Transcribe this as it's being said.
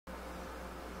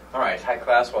Alright, hi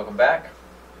class, welcome back.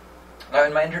 Now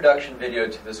in my introduction video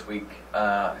to this week,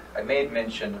 I made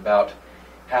mention about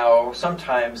how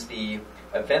sometimes the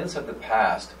events of the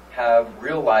past have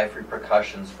real-life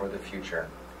repercussions for the future.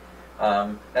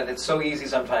 That it's so easy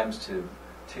sometimes to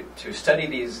study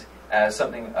these as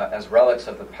something, as relics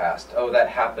of the past. Oh, that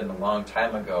happened a long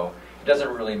time ago. It doesn't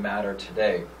really matter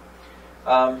today.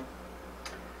 What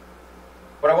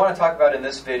I want to talk about in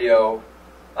this video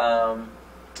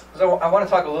So I want to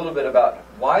talk a little bit about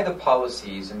why the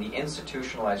policies and the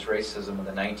institutionalized racism of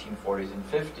the 1940s and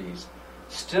 50s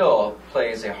still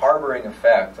plays a harboring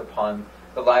effect upon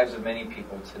the lives of many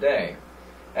people today.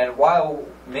 And while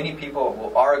many people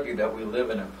will argue that we live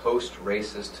in a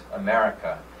post-racist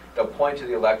America, they'll point to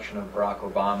the election of Barack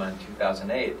Obama in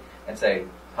 2008 and say,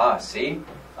 see,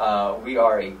 we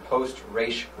are a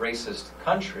post-racist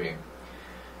country.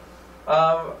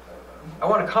 I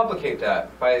want to complicate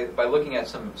that by looking at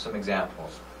some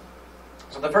examples.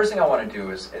 So the first thing I want to do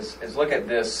is look at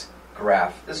this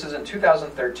graph. This is in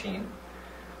 2013.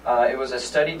 It was a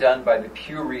study done by the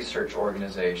Pew Research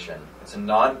Organization. It's a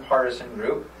nonpartisan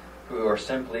group who are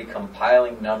simply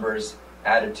compiling numbers,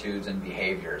 attitudes, and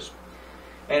behaviors.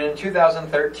 And in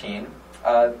 2013,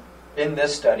 in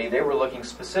this study, they were looking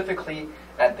specifically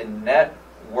at the net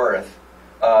worth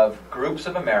of groups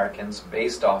of Americans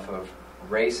based off of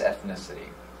race, ethnicity.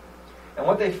 And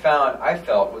what they found, I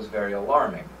felt, was very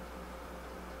alarming.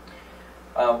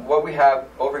 What we have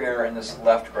over here in this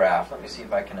left graph, let me see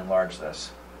if I can enlarge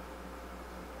this.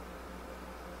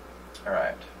 All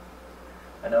right.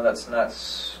 I know that's not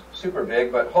super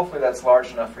big, but hopefully that's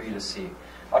large enough for you to see.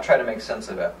 I'll try to make sense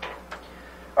of it.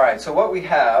 All right, so what we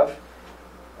have,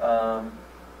 does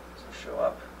it show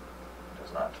up? It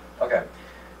does not. Okay.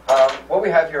 What we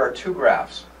have here are two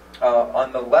graphs.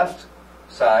 On the left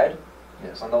side,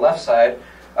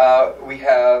 we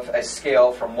have a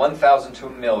scale from 1,000 to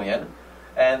 1,000,000,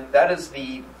 and that is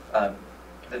the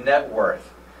net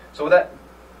worth. So what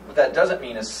that doesn't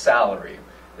mean is salary.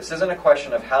 This isn't a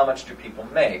question of how much do people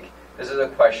make. This is a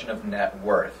question of net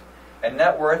worth. And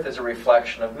net worth is a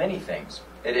reflection of many things.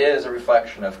 It is a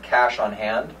reflection of cash on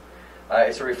hand.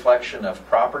 It's a reflection of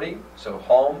property, so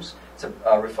homes. It's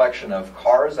a reflection of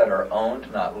cars that are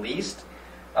owned, not leased.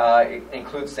 It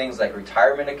includes things like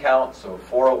retirement accounts, so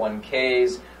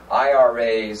 401ks,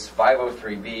 IRAs,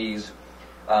 503bs,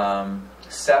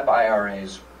 SEP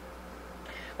IRAs.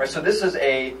 Right, so this is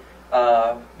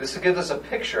this gives us a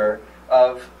picture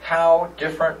of how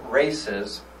different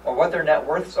races, or what their net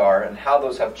worths are, and how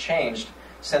those have changed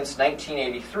since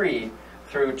 1983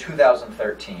 through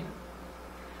 2013.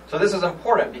 So this is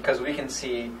important because we can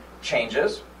see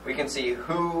changes. We can see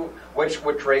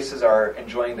which races are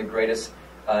enjoying the greatest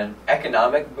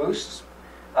economic boosts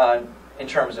in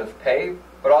terms of pay,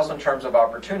 but also in terms of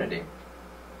opportunity.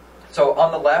 So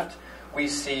on the left, we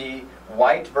see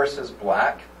white versus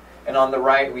black, and on the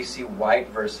right, we see white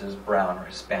versus brown or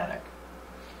Hispanic.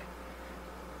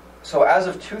 So as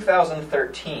of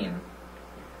 2013,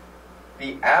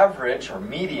 the average or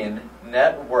median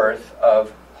net worth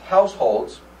of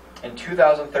households in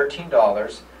 2013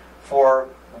 dollars for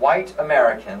white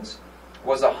Americans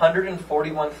was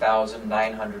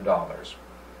 $141,900.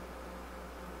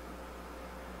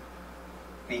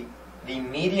 The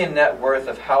median net worth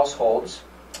of households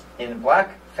in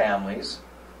black families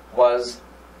was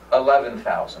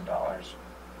 $11,000.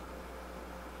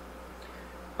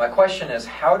 My question is,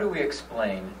 how do we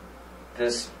explain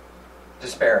this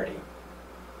disparity?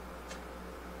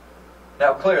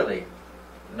 Now, clearly,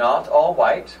 not all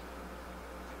white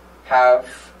have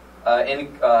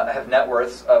net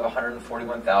worths of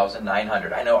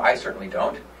 $141,900. I know I certainly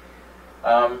don't.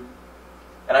 And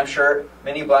I'm sure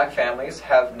many black families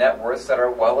have net worths that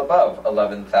are well above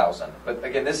 $11,000. But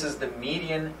again, this is the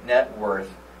median net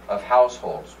worth of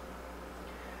households.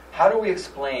 How do we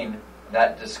explain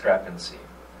that discrepancy?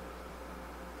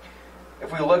 If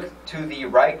we look to the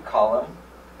right column,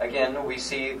 again, we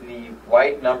see the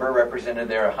white number represented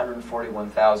there,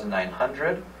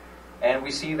 141,900. And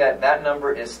we see that that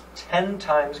number is 10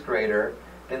 times greater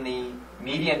than the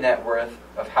median net worth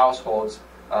of households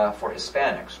for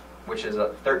Hispanics, which is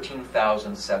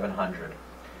 13,700.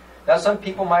 Now, some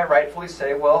people might rightfully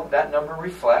say, well, that number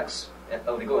reflects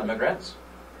illegal immigrants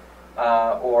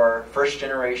or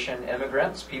first-generation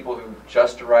immigrants, people who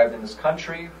just arrived in this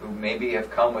country, who maybe have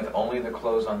come with only the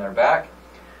clothes on their back,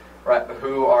 right,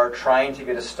 who are trying to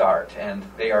get a start. And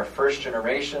they are first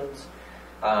generations.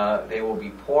 They will be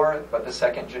poor, but the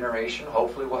second generation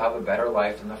hopefully will have a better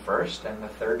life than the first, and the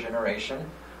third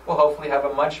generation will hopefully have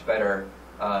a much better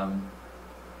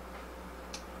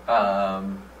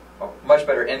much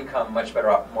better income, much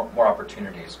better more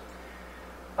opportunities.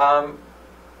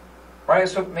 Right,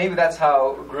 so maybe that's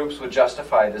how groups would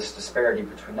justify this disparity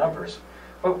between numbers.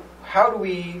 But how do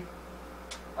we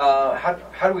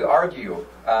argue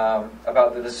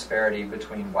about the disparity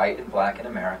between white and black in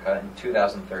America in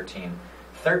 2013?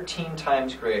 13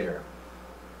 times greater.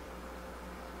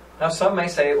 Now some may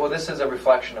say, well, this is a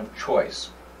reflection of choice.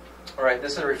 All right,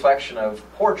 this is a reflection of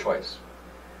poor choice.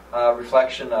 A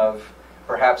reflection of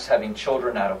perhaps having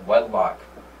children out of wedlock,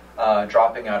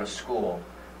 dropping out of school.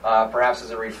 Perhaps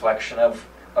as a reflection of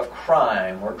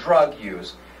crime or drug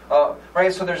use.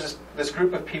 Right, so there's this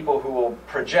group of people who will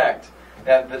project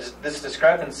that this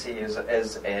discrepancy is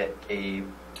a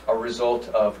result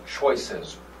of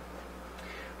choices.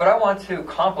 But I want to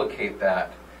complicate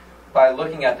that by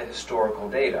looking at the historical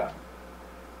data.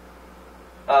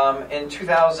 In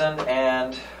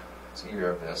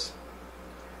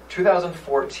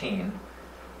 2014,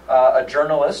 a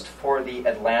journalist for The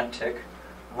Atlantic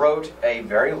wrote a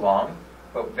very long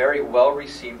but very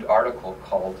well-received article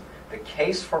called "The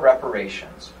Case for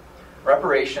Reparations."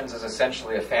 Reparations is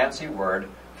essentially a fancy word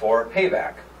for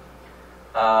payback.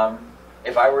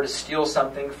 If I were to steal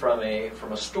something from a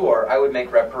store, I would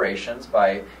make reparations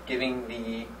by giving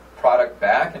the product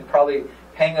back and probably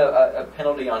paying a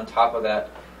penalty on top of that,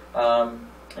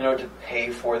 to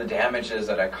pay for the damages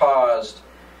that I caused.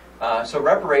 So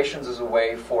reparations is a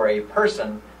way for a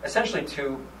person essentially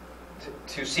to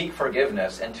seek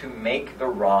forgiveness and to make the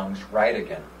wrongs right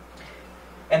again.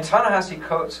 And Ta-Nehisi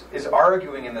Coates is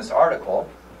arguing in this article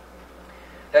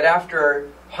that after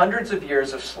hundreds of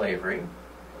years of slavery,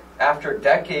 after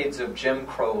decades of Jim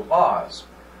Crow laws,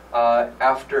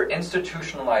 after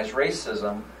institutionalized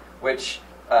racism, which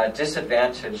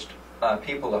disadvantaged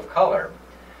people of color,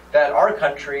 that our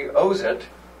country owes it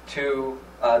to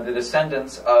the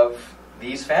descendants of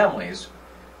these families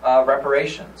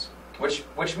reparations.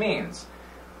 Which means,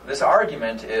 this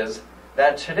argument is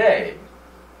that today,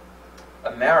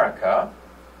 America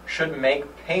should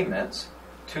make payments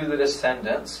to the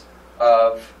descendants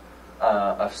of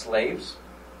slaves,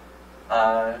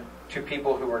 to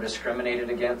people who were discriminated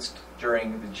against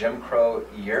during the Jim Crow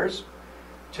years,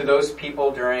 to those people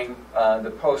during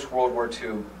the post-World War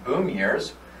II boom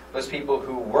years, those people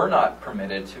who were not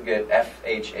permitted to get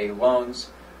FHA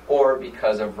loans or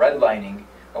because of redlining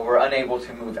were unable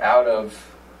to move out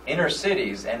of inner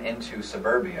cities and into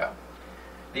suburbia.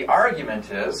 The argument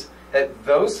is that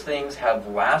those things have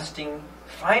lasting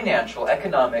financial,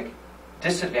 economic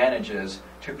disadvantages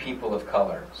to people of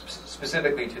color,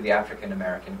 specifically to the African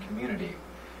American community.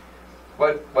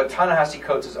 What Ta-Nehisi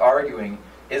Coates is arguing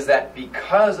is that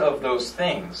because of those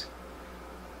things,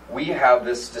 we have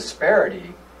this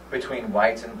disparity between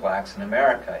whites and blacks in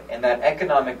America, and that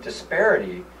economic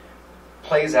disparity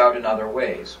plays out in other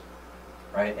ways,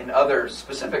 right? In other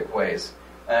specific ways,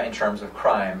 in terms of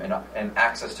crime and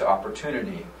access to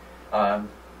opportunity,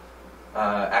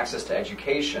 access to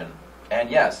education,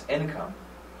 and yes, income.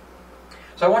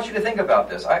 So I want you to think about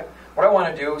this. What I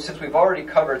want to do, since we've already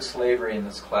covered slavery in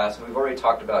this class, and we've already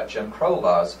talked about Jim Crow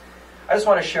laws, I just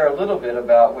want to share a little bit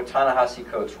about what Ta-Nehisi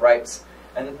Coates writes,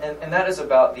 and that is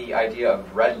about the idea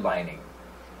of redlining.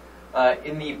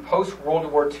 In the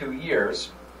post-World War II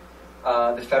years,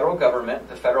 the federal government,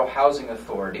 the Federal Housing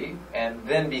Authority, and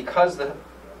then because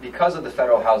of the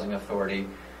Federal Housing Authority,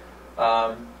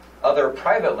 other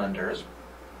private lenders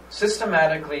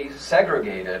systematically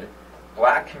segregated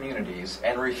black communities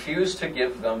and refused to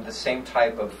give them the same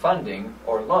type of funding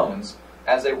or loans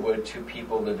as they would to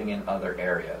people living in other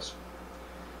areas.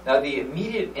 Now, the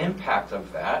immediate impact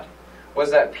of that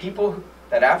was that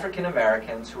African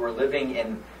Americans who were living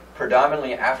in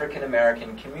predominantly African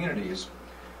American communities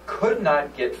could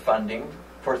not get funding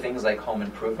for things like home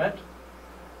improvement,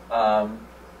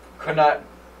 could not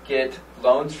get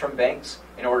loans from banks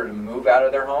in order to move out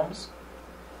of their homes.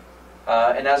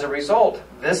 And as a result,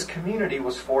 this community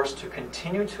was forced to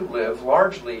continue to live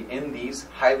largely in these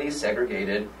highly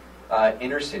segregated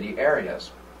inner city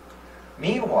areas.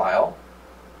 Meanwhile,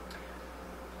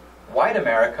 white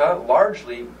America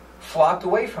largely flocked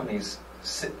away from these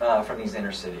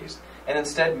inner cities and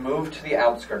instead moved to the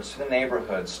outskirts, to the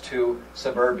neighborhoods, to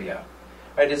suburbia.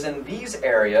 It is in these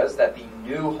areas that the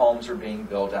new homes are being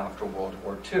built after World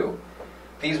War II.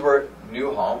 These were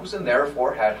new homes and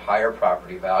therefore had higher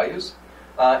property values.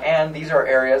 And these are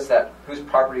areas whose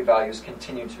property values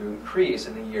continue to increase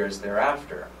in the years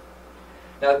thereafter.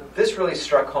 Now, this really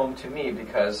struck home to me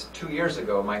because 2 years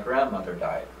ago, my grandmother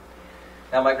died.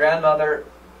 Now, my grandmother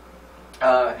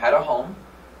had a home,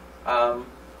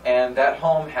 and that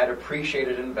home had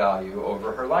appreciated in value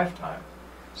over her lifetime.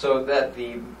 So that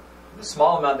the the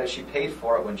small amount that she paid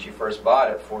for it when she first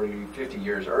bought it 40, 50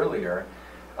 years earlier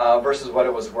versus what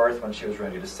it was worth when she was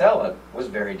ready to sell it was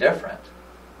very different.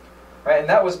 Right? And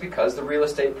that was because the real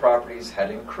estate properties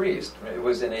had increased. It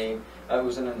was in a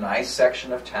nice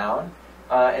section of town,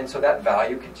 and so that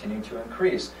value continued to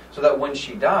increase. So that when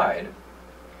she died,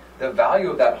 the value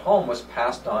of that home was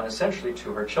passed on essentially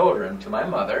to her children, to my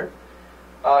mother,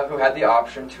 who had the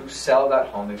option to sell that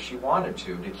home if she wanted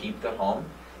to keep the home,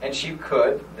 and she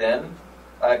could then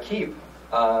keep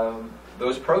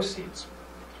those proceeds.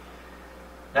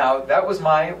 Now, that was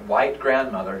my white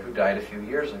grandmother who died a few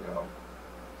years ago.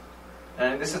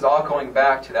 And this is all going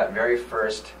back to that very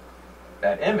first,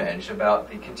 that image about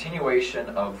the continuation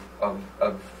of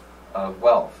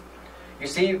wealth. You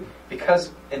see,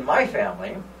 because my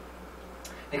family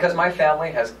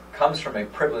comes from a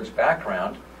privileged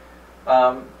background,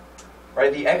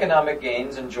 right, the economic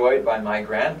gains enjoyed by my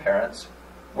grandparents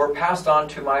were passed on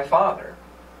to my father,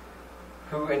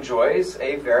 who enjoys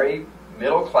a very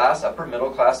upper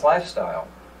middle class lifestyle.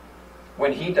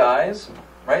 When he dies,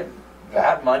 right,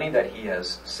 that money that he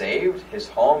has saved, his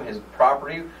home, his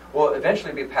property, will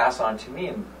eventually be passed on to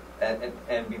me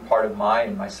and be part of my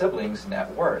and my siblings' net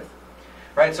worth.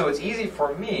 Right? So it's easy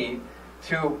for me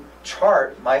to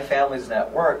chart my family's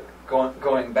net worth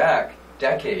going back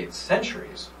decades,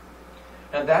 centuries.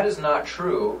 And that is not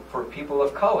true for people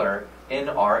of color in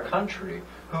our country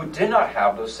who did not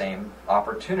have those same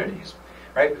opportunities,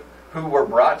 right? Who were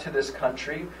brought to this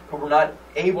country, who were not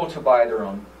able to buy their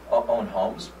own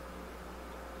homes,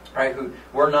 right? Who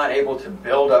were not able to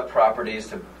build up properties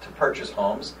to purchase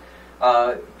homes,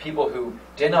 people who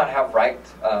did not have right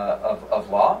of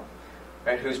law,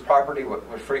 right? Whose property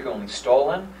was frequently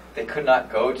stolen. They could not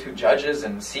go to judges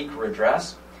and seek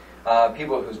redress.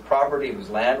 People whose property, whose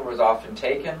land was often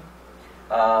taken,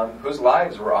 whose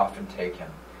lives were often taken.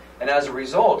 And as a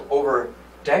result, over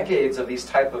decades of these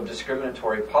type of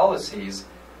discriminatory policies,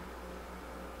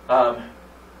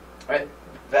 right,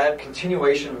 that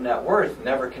continuation of net worth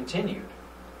never continued.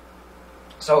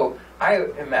 So I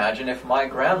imagine if my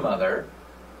grandmother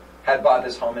had bought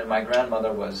this home and my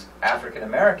grandmother was African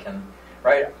American,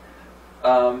 right,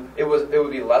 it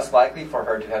would be less likely for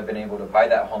her to have been able to buy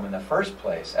that home in the first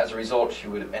place. As a result, she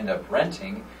would end up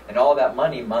renting, and all that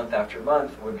money, month after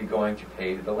month, would be going to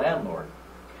pay the landlord.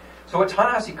 So what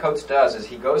Ta-Nehisi Coates does is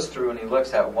he goes through and he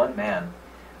looks at one man.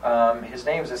 His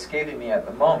name is escaping me at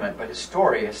the moment, but his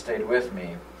story has stayed with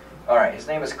me. All right, his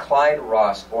name is Clyde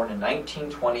Ross, born in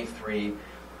 1923,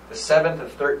 the seventh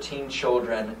of 13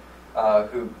 children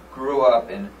who grew up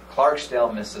in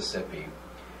Clarksdale, Mississippi.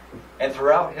 And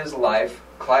throughout his life,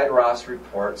 Clyde Ross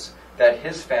reports that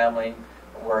his family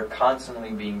were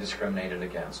constantly being discriminated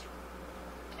against.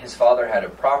 His father had a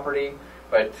property,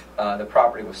 but the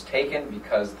property was taken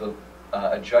because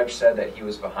a judge said that he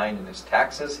was behind in his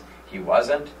taxes. He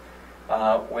wasn't.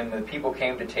 When the people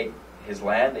came to take his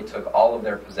land, they took all of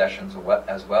their possessions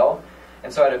as well.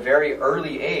 And so at a very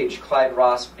early age, Clyde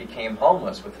Ross became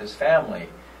homeless with his family,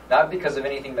 not because of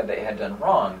anything that they had done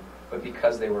wrong, but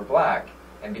because they were black,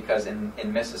 and because in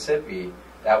Mississippi,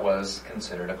 that was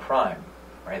considered a crime.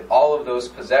 Right? All of those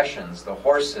possessions, the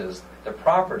horses, the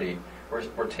property,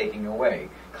 were taken away.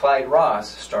 Clyde Ross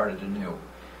started anew.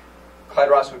 Clyde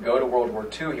Ross would go to World War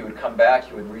II. He would come back.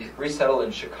 He would resettle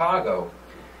in Chicago.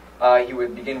 He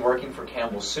would begin working for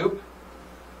Campbell's Soup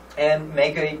and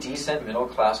make a decent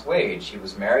middle-class wage. He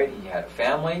was married. He had a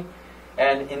family.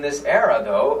 And in this era,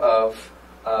 though,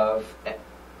 of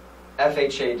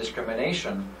FHA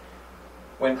discrimination,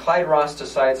 when Clyde Ross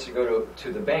decides to go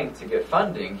to the bank to get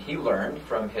funding, he learned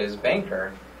from his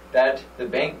banker that the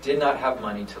bank did not have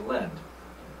money to lend.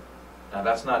 Now,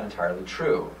 that's not entirely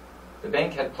true. The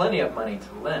bank had plenty of money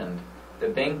to lend. The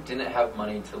bank didn't have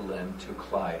money to lend to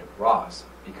Clyde Ross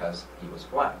because he was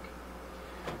black.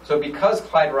 So because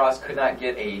Clyde Ross could not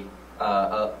get a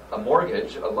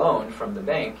mortgage, a loan from the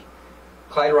bank,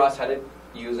 Clyde Ross had to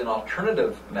use an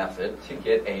alternative method to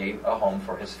get a home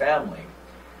for his family.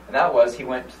 And that was he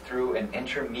went through an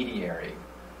intermediary.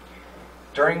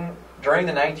 During the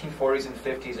 1940s and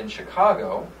 50s in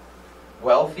Chicago,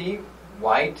 wealthy,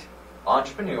 white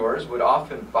entrepreneurs would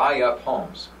often buy up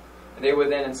homes. And they would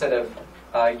then, instead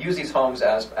of use these homes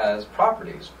as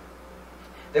properties,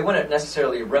 they wouldn't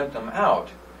necessarily rent them out,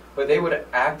 but they would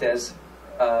act as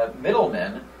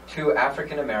middlemen to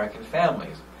African American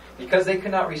families. Because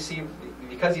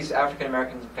these African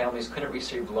American families couldn't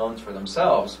receive loans for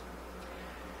themselves,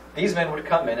 these men would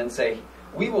come in and say,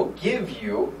 we will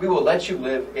let you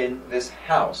live in this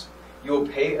house. You will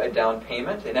pay a down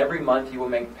payment, and every month you will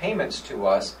make payments to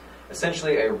us,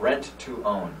 essentially a rent to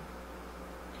own.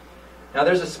 Now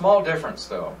there's a small difference,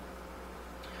 though.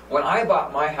 When I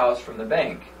bought my house from the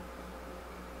bank,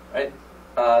 right,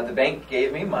 the bank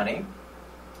gave me money.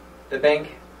 The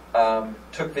bank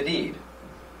took the deed.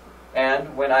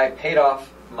 And when I paid off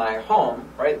my home,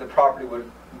 right, the property would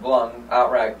belong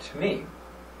outright to me.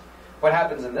 What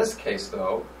happens in this case,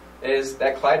 though, is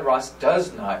that Clyde Ross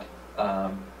does not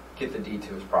get the deed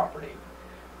to his property.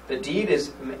 The deed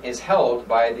is held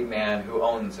by the man who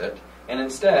owns it, and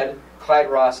instead, Clyde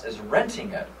Ross is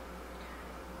renting it.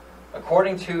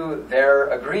 According to their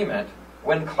agreement,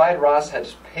 when Clyde Ross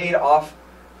has paid off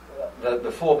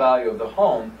the full value of the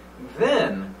home,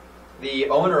 then the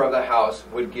owner of the house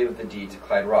would give the deed to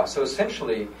Clyde Ross. So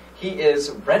essentially, he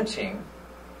is renting,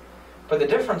 but the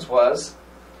difference was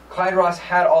Clyde Ross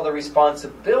had all the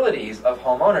responsibilities of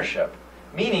home ownership,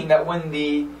 meaning that when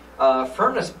the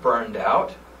furnace burned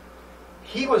out,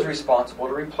 he was responsible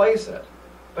to replace it.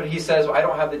 But he says, well, I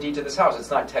don't have the deed to this house. It's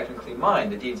not technically mine.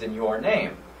 The deed's in your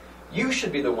name. You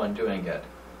should be the one doing it.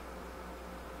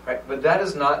 Right? But that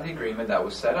is not the agreement that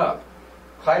was set up.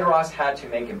 Clyde Ross had to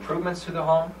make improvements to the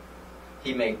home.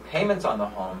 He made payments on the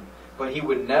home, but he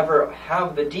would never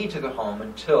have the deed to the home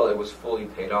until it was fully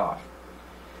paid off.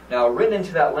 Now, written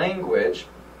into that language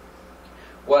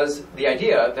was the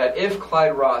idea that if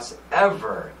Clyde Ross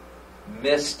ever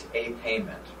missed a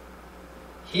payment,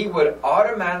 he would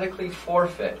automatically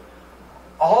forfeit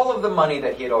all of the money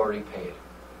that he had already paid.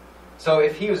 So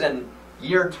if he was in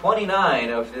year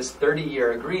 29 of this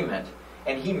 30-year agreement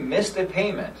and he missed a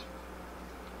payment,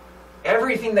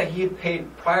 everything that he had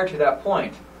paid prior to that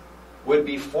point would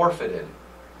be forfeited.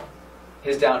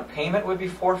 His down payment would be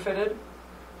forfeited.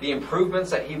 The improvements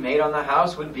that he made on the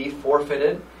house would be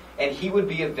forfeited, and he would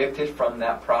be evicted from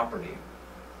that property.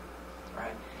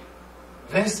 Right?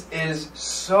 This is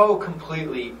so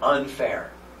completely unfair.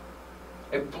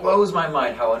 It blows my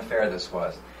mind how unfair this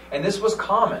was. And this was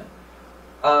common.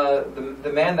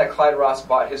 The man that Clyde Ross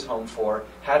bought his home for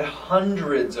had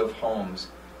hundreds of homes.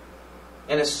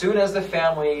 And as soon as the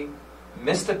family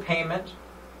missed a payment,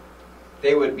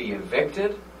 they would be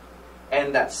evicted,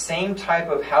 and that same type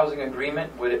of housing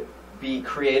agreement would be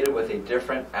created with a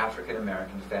different African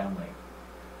American family.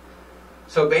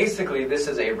 So basically, this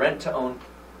is a rent-to-own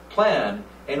plan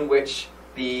in which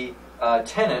the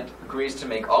tenant agrees to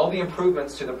make all the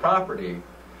improvements to the property,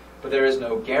 but there is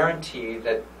no guarantee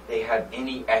that they had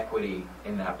any equity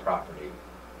in that property.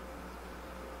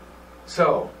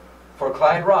 So, for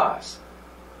Clyde Ross,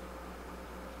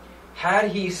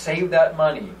 had he saved that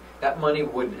money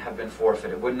wouldn't have been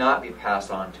forfeited, would not be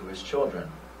passed on to his children.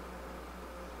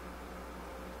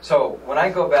 So, when I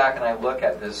go back and I look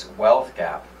at this wealth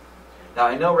gap, now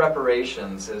I know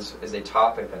reparations is a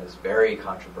topic that is very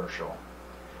controversial.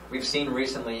 We've seen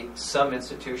recently some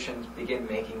institutions begin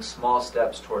making small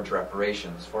steps towards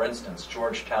reparations. For instance,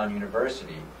 Georgetown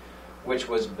University, which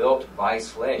was built by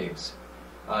slaves,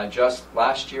 just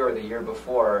last year or the year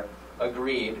before,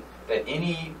 agreed that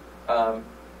any a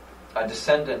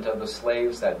descendant of the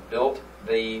slaves that built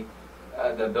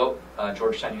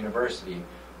Georgetown University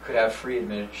could have free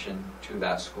admission to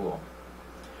that school.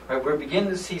 Right, we're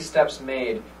beginning to see steps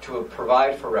made to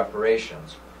provide for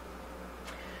reparations.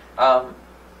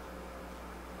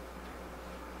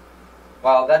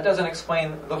 While that doesn't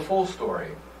explain the full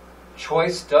story,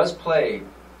 choice does play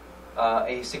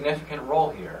a significant role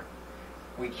here.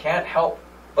 We can't help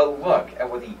but look at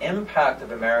what the impact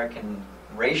of American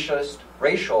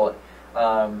racial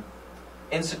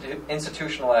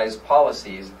institutionalized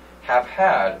policies have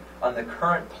had on the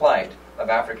current plight of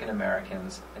African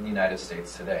Americans in the United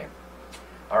States today.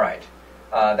 All right,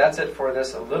 that's it for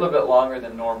this a little bit longer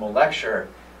than normal lecture.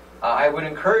 I would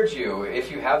encourage you,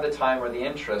 if you have the time or the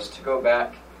interest, to go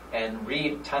back and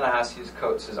read Ta-Nehisi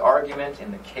Coates' argument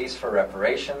in the case for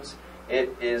reparations.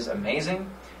 It is amazing.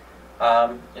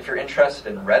 If you're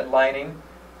interested in redlining,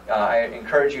 I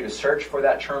encourage you to search for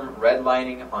that term,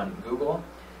 redlining, on Google.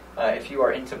 If you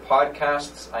are into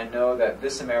podcasts, I know that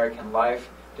This American Life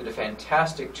did a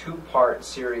fantastic 2-part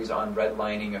series on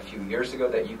redlining a few years ago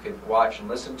that you could watch and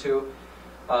listen to.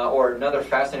 Or another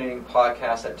fascinating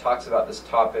podcast that talks about this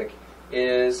topic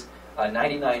is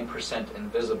 99%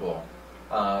 Invisible,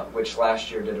 which last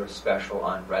year did a special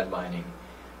on redlining.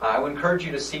 I would encourage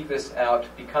you to seek this out,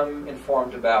 become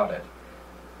informed about it.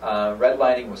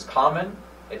 Redlining was common.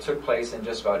 It took place in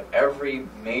just about every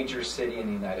major city in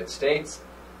the United States.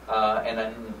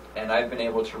 And I've been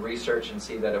able to research and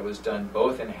see that it was done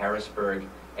both in Harrisburg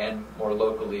and more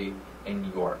locally in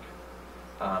New York.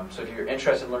 So if you're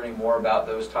interested in learning more about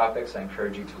those topics, I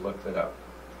encourage you to look that up.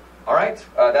 All right,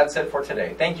 that's it for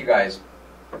today. Thank you, guys.